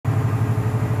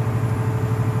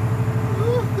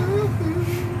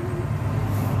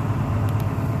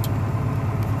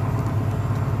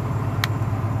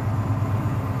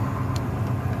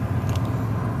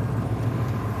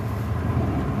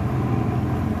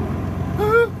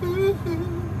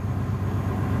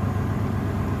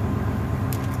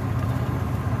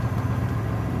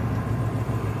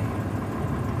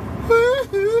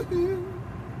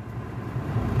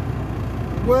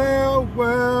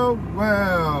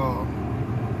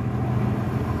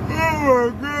my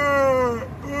God.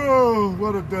 Oh,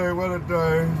 what a day, what a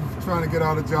day. Trying to get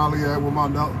out of Joliet with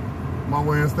my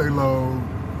Wednesday load.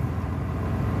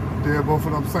 Did both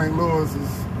of them St.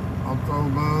 Louis's. I'm so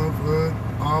motherfucked.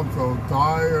 I'm so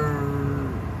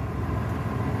tired.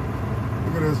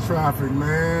 Look at this traffic,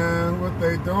 man. What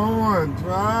they doing?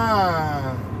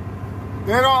 Drive.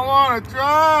 They don't want to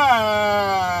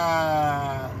drive.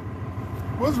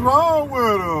 What's wrong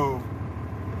with them?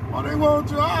 Why they won't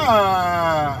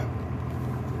drive?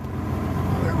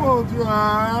 Why they won't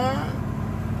drive?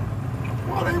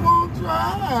 Why they won't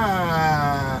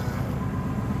drive?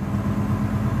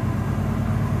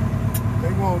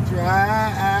 They won't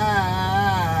drive.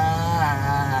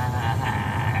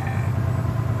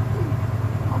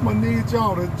 I'm gonna need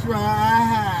y'all to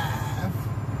drive.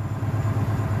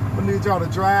 I'm gonna need y'all to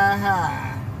drive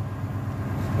high.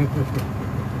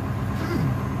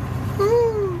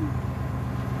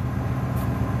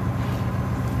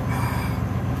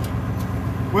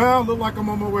 Well, look like I'm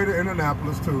on my way to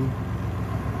Indianapolis too.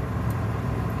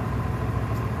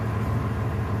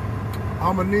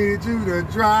 I'ma need you to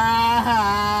drive.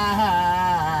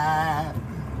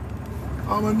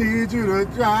 I'ma need you to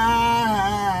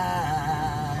drive.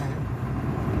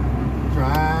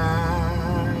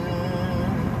 Drive.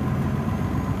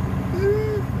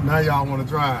 Now y'all wanna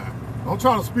drive. Don't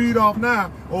try to speed off now,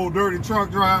 old dirty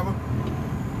truck driver.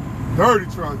 Dirty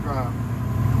truck driver.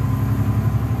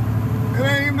 It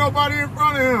ain't even nobody in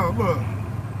front of him. Look,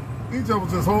 each of them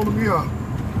just holding me up.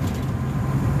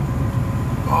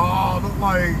 Oh, look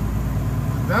like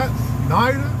that's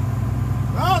Snyder.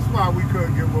 That's why we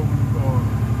couldn't get what we were going.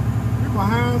 We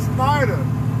behind Snyder.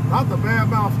 Not the bad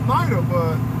mouth Snyder,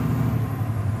 but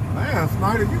man,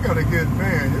 Snyder, you gotta get,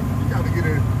 man, you gotta get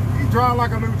it. He drive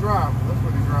like a new driver. That's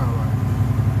what he drive like.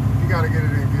 You gotta get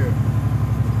it in gear.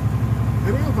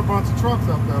 There is a bunch of trucks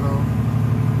up there though.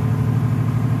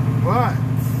 But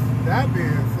that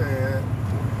being said,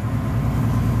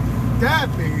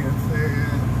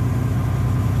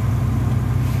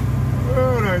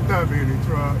 oh, there ain't that many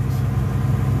trucks.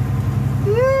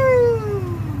 Woo!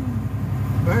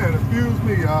 Man, excuse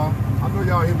me, y'all. I know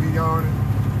y'all hear me yawning.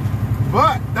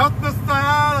 But that's the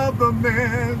sound of the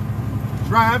man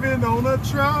driving on a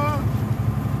truck.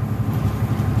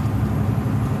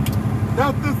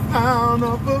 That's the sound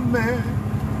of the man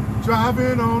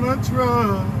driving on a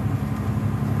truck.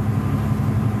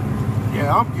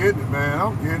 Yeah, I'm getting it, man.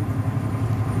 I'm getting it.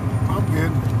 I'm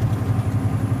getting it.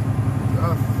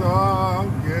 That's all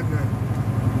I'm getting it.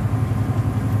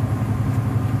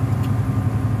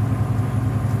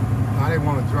 Now they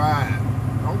want to drive.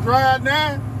 Don't drive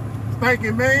now,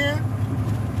 stinking man.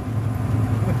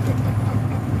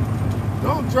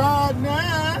 Don't drive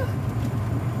now.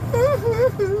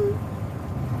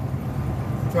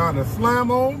 Trying to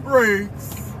slam on brakes.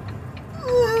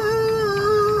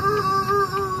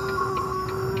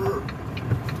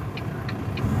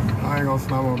 I ain't gonna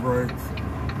slam on brakes.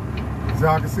 As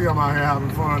y'all can see, I'm out here having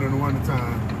fun in the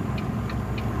wintertime.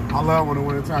 I love when the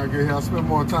wintertime get here. I spend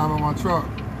more time on my truck.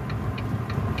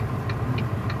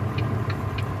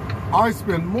 I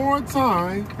spend more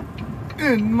time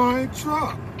in my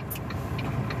truck.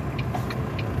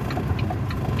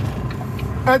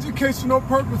 Educational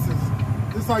purposes.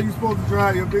 This is how you're supposed to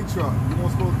drive your big truck. You're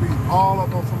not supposed to be all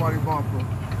up on somebody's bumper.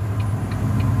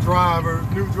 Drivers,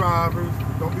 new drivers,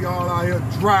 don't be all out here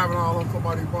driving all on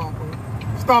somebody's bumper.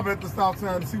 Stop at the stop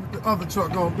sign to see what the other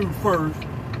truck gonna do first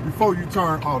before you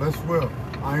turn. Oh, that's swell.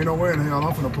 I ain't no way in the hell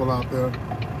I'm finna pull out there,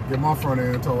 get my front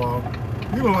end toe off.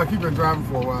 You look like he been driving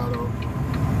for a while though.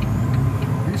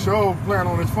 He sure playing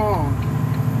on his phone.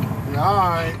 Yeah, all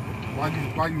right.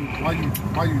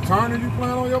 Why you turning? You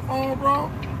playing on your phone, bro?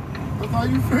 That's how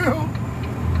you feel?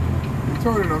 You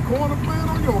turning a corner playing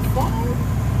on your phone?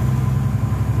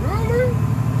 Really?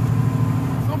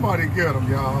 Somebody get him,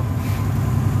 y'all.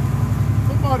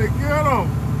 Somebody get him.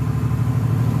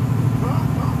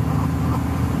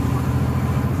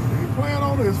 He playing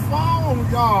on his phone,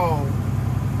 y'all.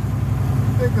 I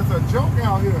think it's a joke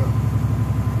out here.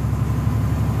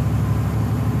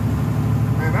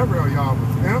 Man, that rail yard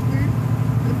was empty.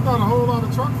 There's not a whole lot of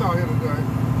trucks out here today.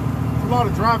 There's a lot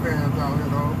of dry vans out here,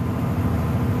 though.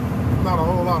 There's not a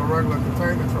whole lot of regular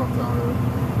container trucks out here.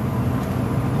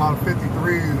 A lot of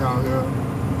 53s out here.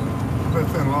 I've been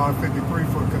seeing a lot of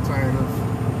 53-foot containers.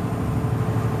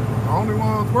 The only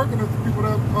ones working is the people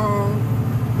that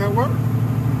work.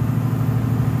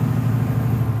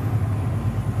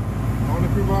 The only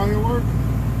people out here working.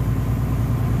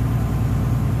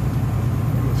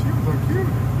 She was a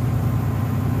cutie.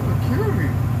 A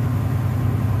cutie.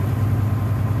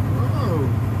 Whoa.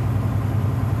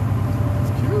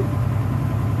 It's cute.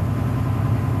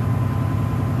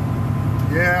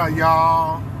 Yeah,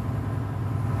 y'all.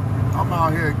 I'm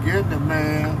out here getting it,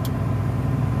 man.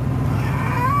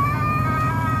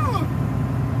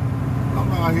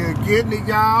 I'm out here getting it,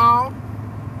 y'all.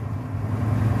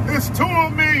 It's two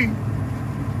of me.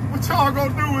 What y'all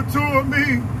gonna do with two of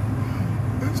me?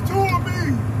 It's two of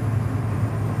me.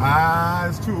 Ah,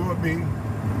 it's two of me.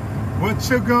 What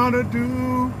you gonna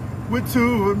do with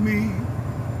two of me?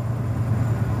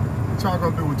 What y'all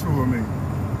gonna do with two of me?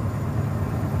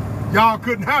 Y'all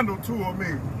couldn't handle two of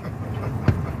me.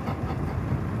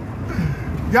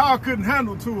 Y'all couldn't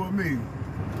handle two of me.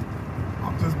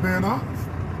 I'm just being honest.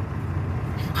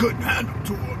 You couldn't handle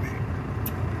two of me.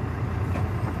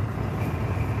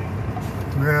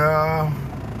 Yeah.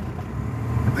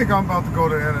 I think I'm about to go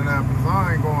to Indianapolis.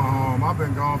 I ain't going home. I've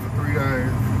been gone for 3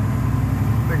 days.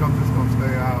 I think I'm just gonna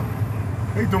stay out.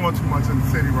 They doing too much in the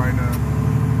city right now.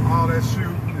 All that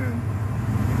shooting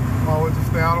and always just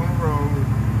stay out on the road.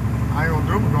 I ain't gonna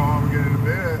do it, but go home and get into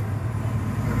bed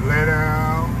and lay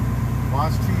down,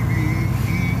 watch TV,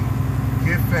 eat,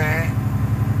 get fat.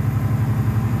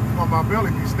 That's why my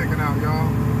belly be sticking out,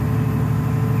 y'all.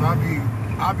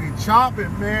 I be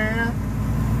chopping, man.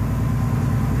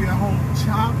 Be at home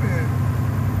chopping.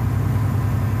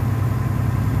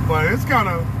 But it's kind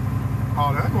of,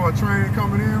 oh, that's going a train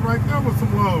coming in right there with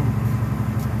some loads.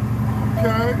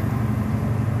 Okay.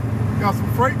 Got some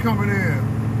freight coming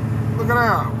in. Look at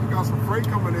that. We got some freight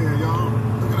coming in, y'all.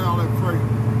 Look at all that freight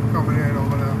coming in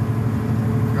over there.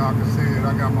 Y'all can see it.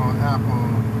 I got my app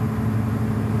on.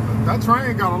 That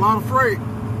train got a lot of freight.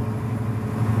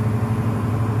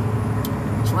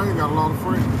 The train got a lot of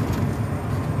freight.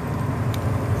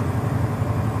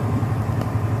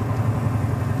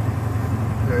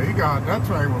 Yeah, he got, that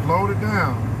train was loaded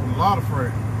down with a lot of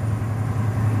freight.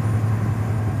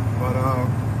 But,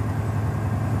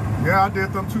 yeah, I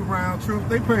did them 2 round trips.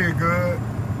 They paid good.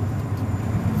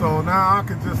 So now I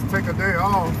can just take a day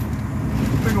off. I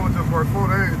think I'm gonna just work 4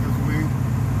 days this week.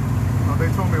 They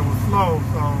told me it was slow,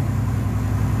 so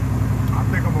I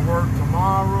think I'm gonna work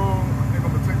tomorrow. I think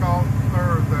I'm gonna take off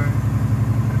Thursday.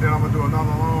 And then I'm gonna do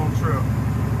another long trip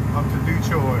up to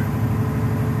Detroit.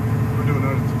 I'm gonna do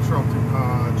another trip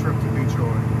to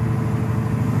Detroit.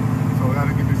 So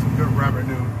that'll give me some good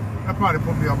revenue. That probably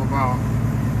put me up about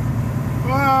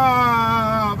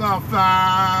 5,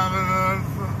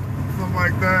 something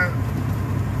like that.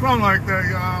 Something like that,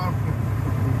 y'all.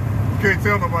 You can't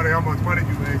tell nobody how much money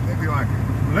you make. They be like,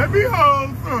 let me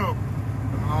hold some.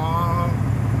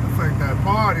 This ain't that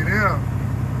party there.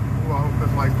 Ooh, I hope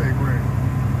this light stay green.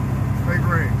 Stay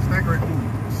green, stay green.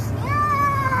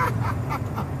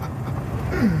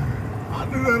 I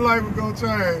knew that light was gonna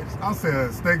change. I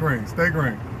said, stay green, stay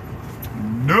green.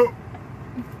 Nope.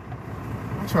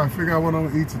 I'm trying to figure out what I'm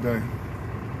gonna eat today.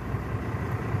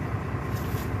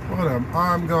 What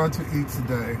I'm going to eat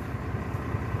today.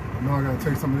 I know I gotta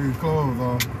take some of these clothes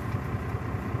off.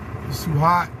 It's too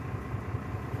hot.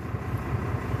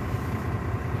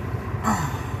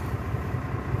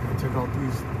 Gotta take off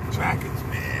these jackets,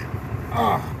 man.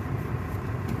 I'm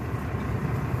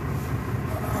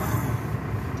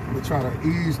gonna try to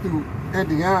ease through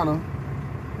Indiana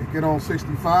and get on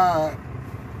 65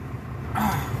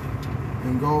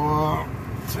 and go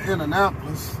to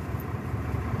Indianapolis.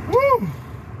 Woo!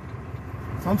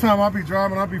 Sometimes I'll be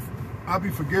driving, I'll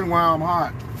be forgetting why I'm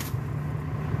hot.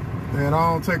 And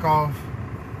I don't take all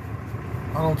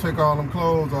them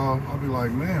clothes off. I'll be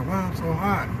like, man, why I'm so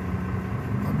hot?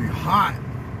 I'll be hot.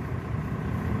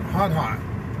 Hot.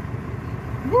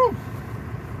 Woo!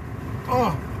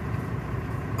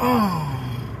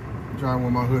 I'm driving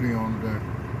with my hoodie on today.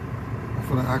 I'm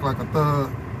finna act like a thug.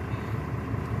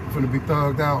 I'm finna be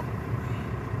thugged out.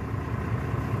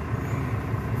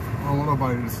 I don't want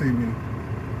nobody to see me.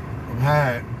 I'm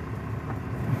hiding.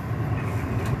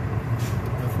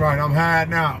 That's right, I'm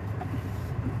hiding out.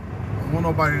 I don't want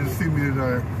nobody to see me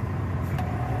today.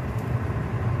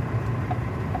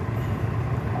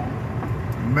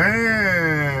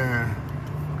 Man.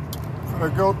 I'm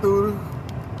gonna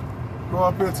go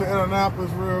up here to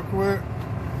Indianapolis real quick.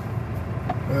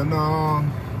 And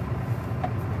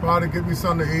probably get me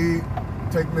something to eat,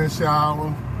 take me a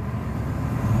shower,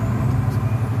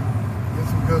 get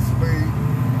some good sleep,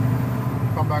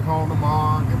 come back home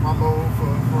tomorrow, get my load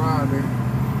for Friday,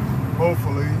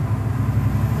 hopefully.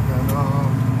 And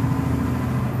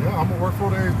yeah, I'm gonna work 4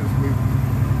 days this week.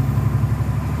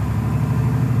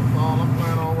 That's all I'm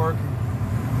planning on working.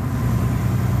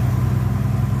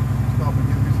 Stop and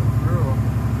get me some grill.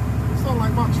 It sounds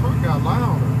like my truck got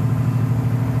louder.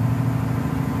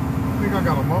 I think I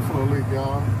got a muffler leak,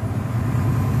 y'all.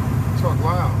 Truck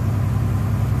loud.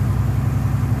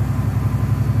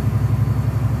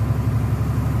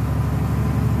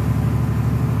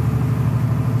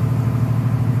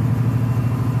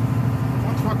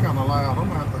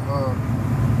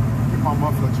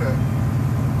 muffler check.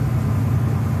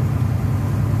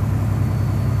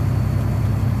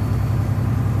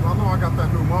 I know I got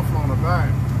that new muffler on the back,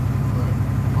 but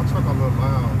my truck a little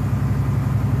loud.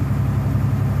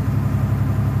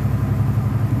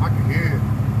 I can hear it.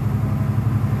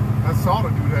 That's all to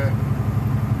do that.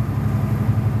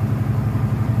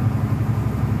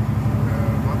 Yeah,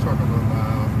 my truck a little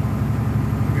loud.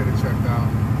 Get it checked out.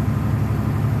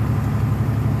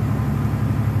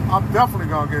 I'm definitely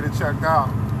gonna get it checked out.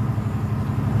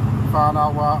 Find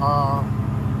out why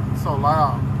it's so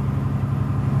loud.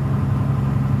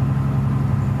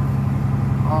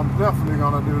 I'm definitely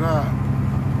gonna do that.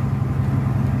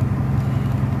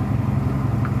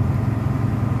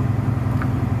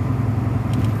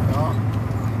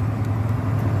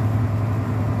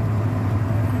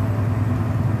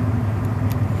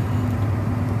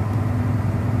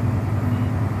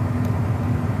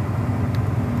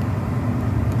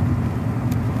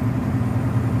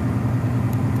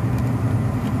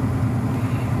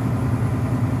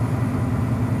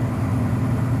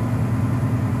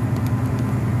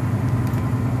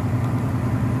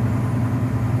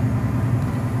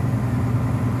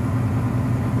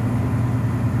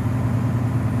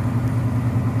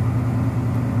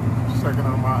 Checking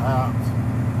on my apps.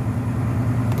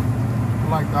 I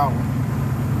like that one.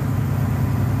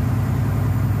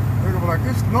 They're gonna be like,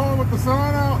 it's snowing with the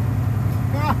sun out.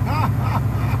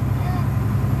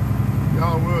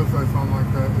 Y'all will say something like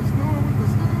that. It's snowing with the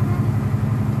sun out.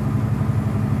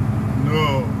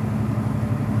 No.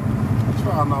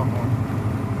 Try another one.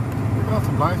 They got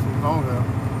some nice ones on there.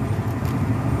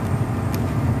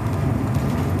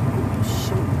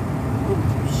 Shoot.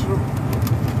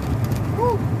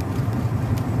 Woo.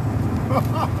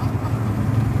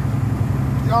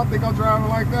 Y'all think I'm driving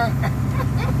like that?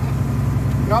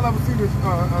 Y'all ever see this a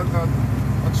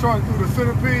truck through the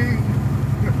centipede?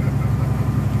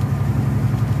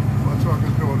 My truck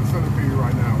is doing the centipede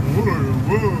right now. Wood.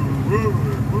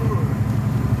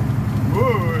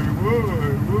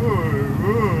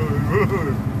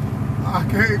 I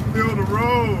can't feel the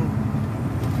road.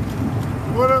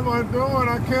 What am I doing?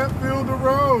 I can't feel the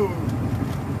road.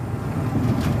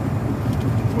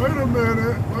 Wait a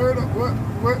minute. Wait a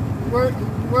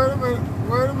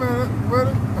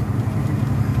minute.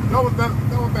 That was that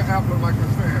app looked like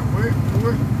it's saying, wait a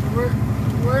minute.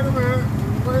 Wait a minute.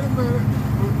 Wait a minute.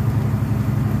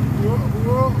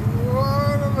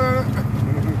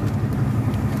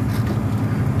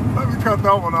 Let me cut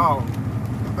that one off.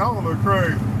 That one looked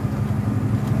crazy.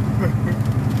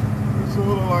 It sure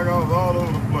looked like I was all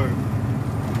over the place.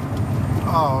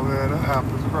 Oh man, that app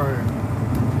is crazy.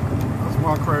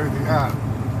 My crazy app.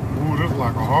 Ooh, this is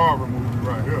like a horror movie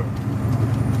right here.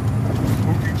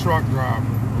 Spooky truck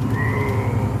driver.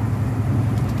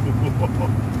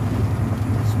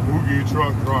 Spooky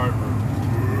truck driver.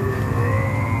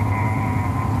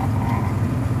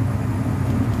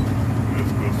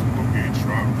 It's the spooky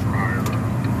truck driver.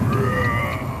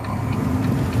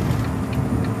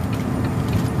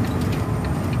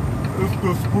 It's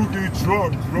the spooky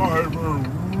truck driver.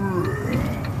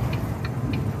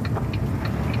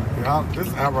 Yeah, this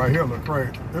app right here look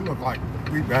crazy. It look like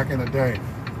we back in the day.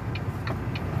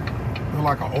 It look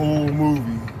like an old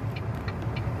movie,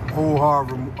 old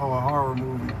horror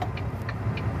movie.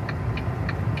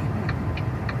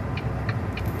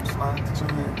 Slide to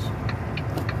change.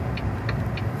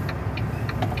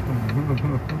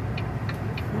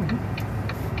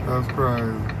 That's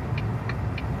crazy.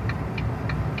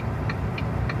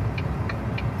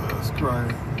 That's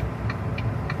crazy.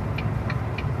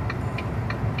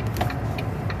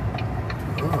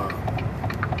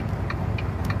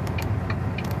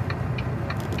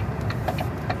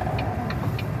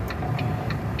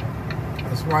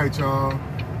 That's right, y'all.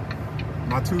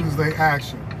 My Tuesday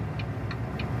action.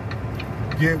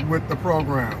 Get with the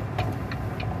program.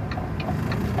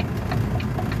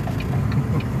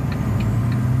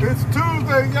 It's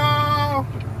Tuesday, y'all.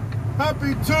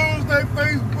 Happy Tuesday,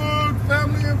 Facebook,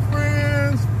 family and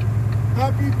friends.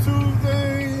 Happy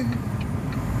Tuesday.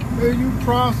 May you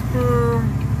prosper.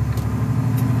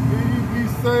 May you be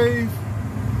safe.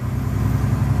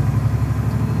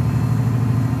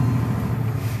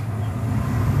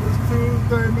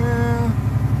 Tuesday, man.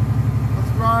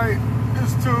 That's right.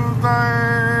 It's Tuesday.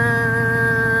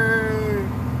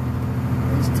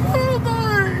 It's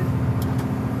Tuesday.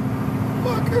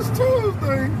 Look, it's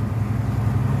Tuesday.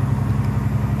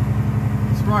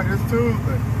 That's right. It's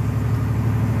Tuesday.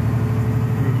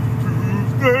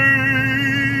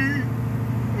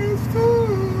 It's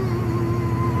Tuesday.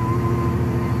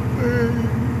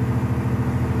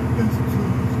 It's Tuesday. It's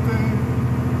Tuesday.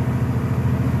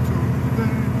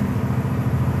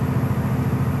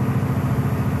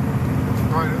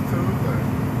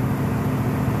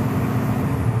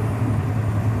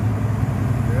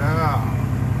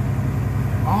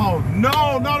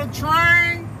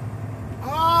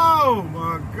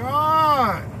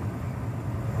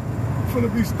 finna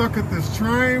be stuck at this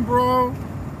train, bro.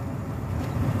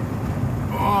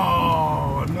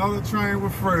 Oh, another train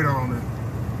with freight on it.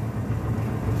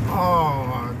 Oh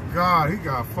my God, he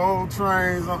got 4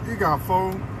 trains on. He got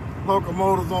 4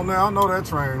 locomotives on there. I know that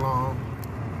train long.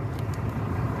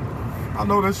 I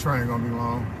know this train gonna be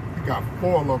long. He got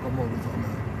 4 locomotives on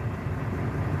there.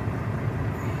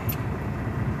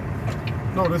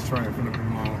 No, this train finna be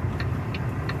long.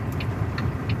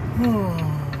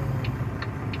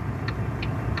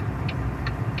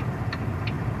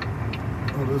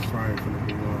 Oh, this train finna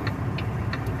be long.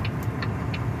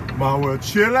 Might well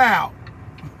chill out.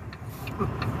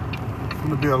 It's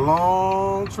gonna be a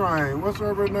long train. What's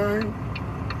her name?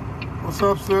 What's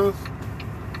up, sis?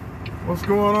 What's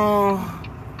going on?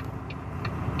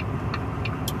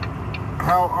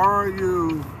 How are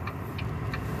you?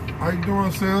 How you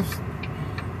doing, sis?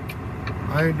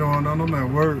 I ain't doing nothing. I'm at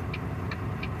work,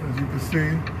 as you can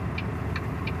see.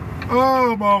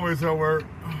 Oh, I'm always at work.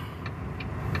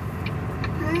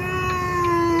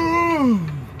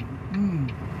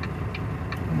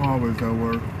 I'm always at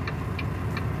work.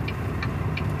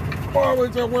 I'm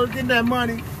always at work getting that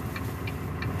money.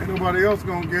 Ain't nobody else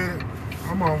gonna get it.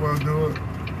 I might as well do it.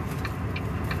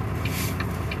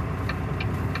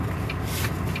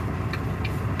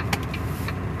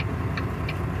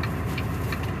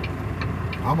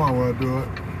 I might as well do it.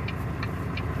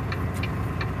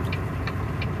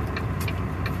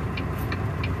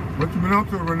 What you been up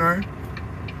to, Renee?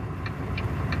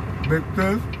 Big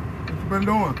sis, what you been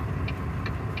doing?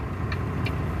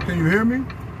 Can you hear me,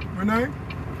 Renee?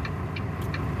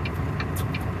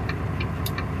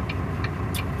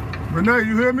 Renee,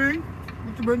 you hear me?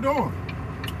 What you been doing?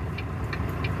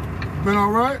 You been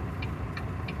all right?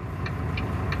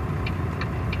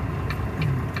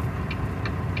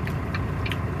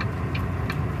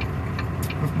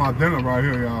 That's my dinner right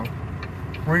here, y'all.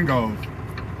 Pringles.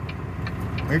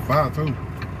 They fire too.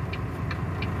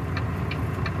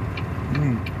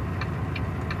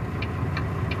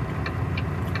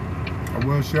 I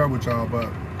will share with y'all, but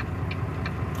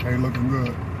ain't looking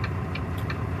good.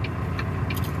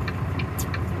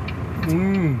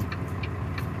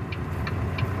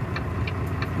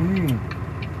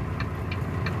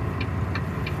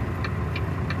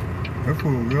 That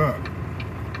food good.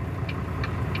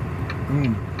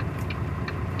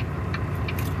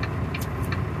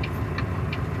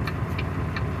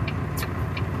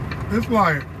 It's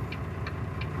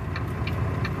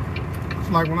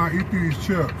like when I eat these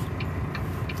chips.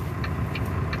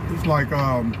 It's like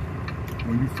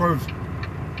when you first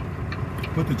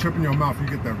put the chip in your mouth, you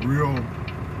get that real,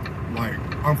 like,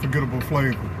 unforgettable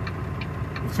flavor.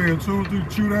 But see, as soon as you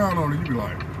chew down on it, you be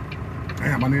like,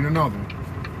 damn, I need another one.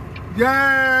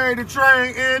 Yay, the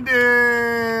train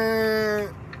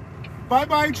ended.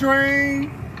 Bye-bye,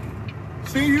 train.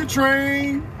 See you,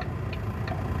 train.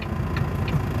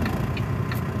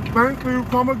 Thank you,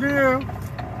 come again.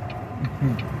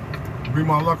 Be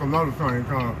my luck, another train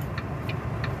come.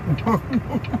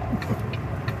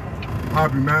 I'll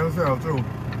be mad as hell too.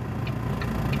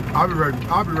 I'll be ready to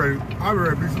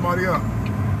beat somebody up.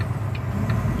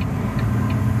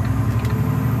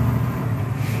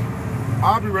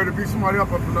 I'll be ready to beat somebody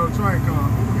up if another train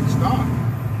comes. We can stop.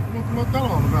 What's that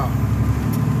all about?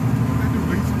 What they do,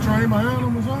 leave some train behind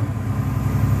them or something?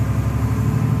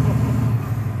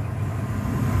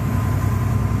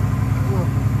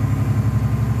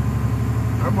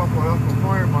 That motherfucker left some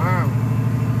train behind them.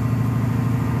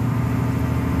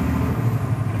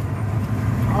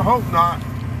 I hope not.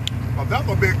 But that's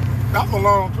a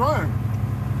long train.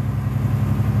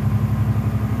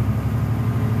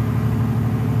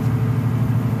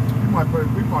 We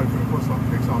probably could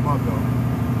pick something up though.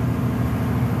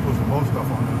 Put some more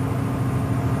stuff on there.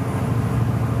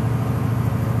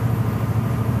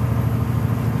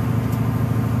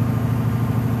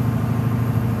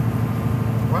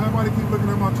 Why everybody keep looking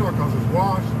at my truck? Cause it's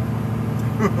washed.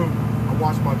 I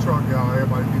washed my truck, y'all.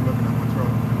 Everybody keep looking at my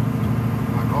truck.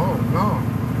 Like, oh no.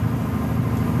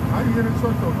 How you get in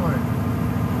truck so clean?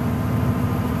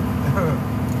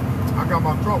 I got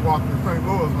my truck washed in St.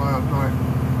 Louis last night.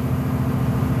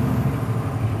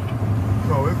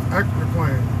 So it's extra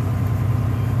clean.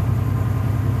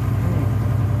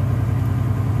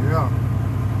 Yeah.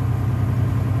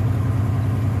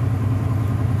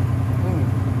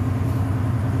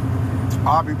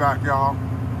 I'll be back, y'all.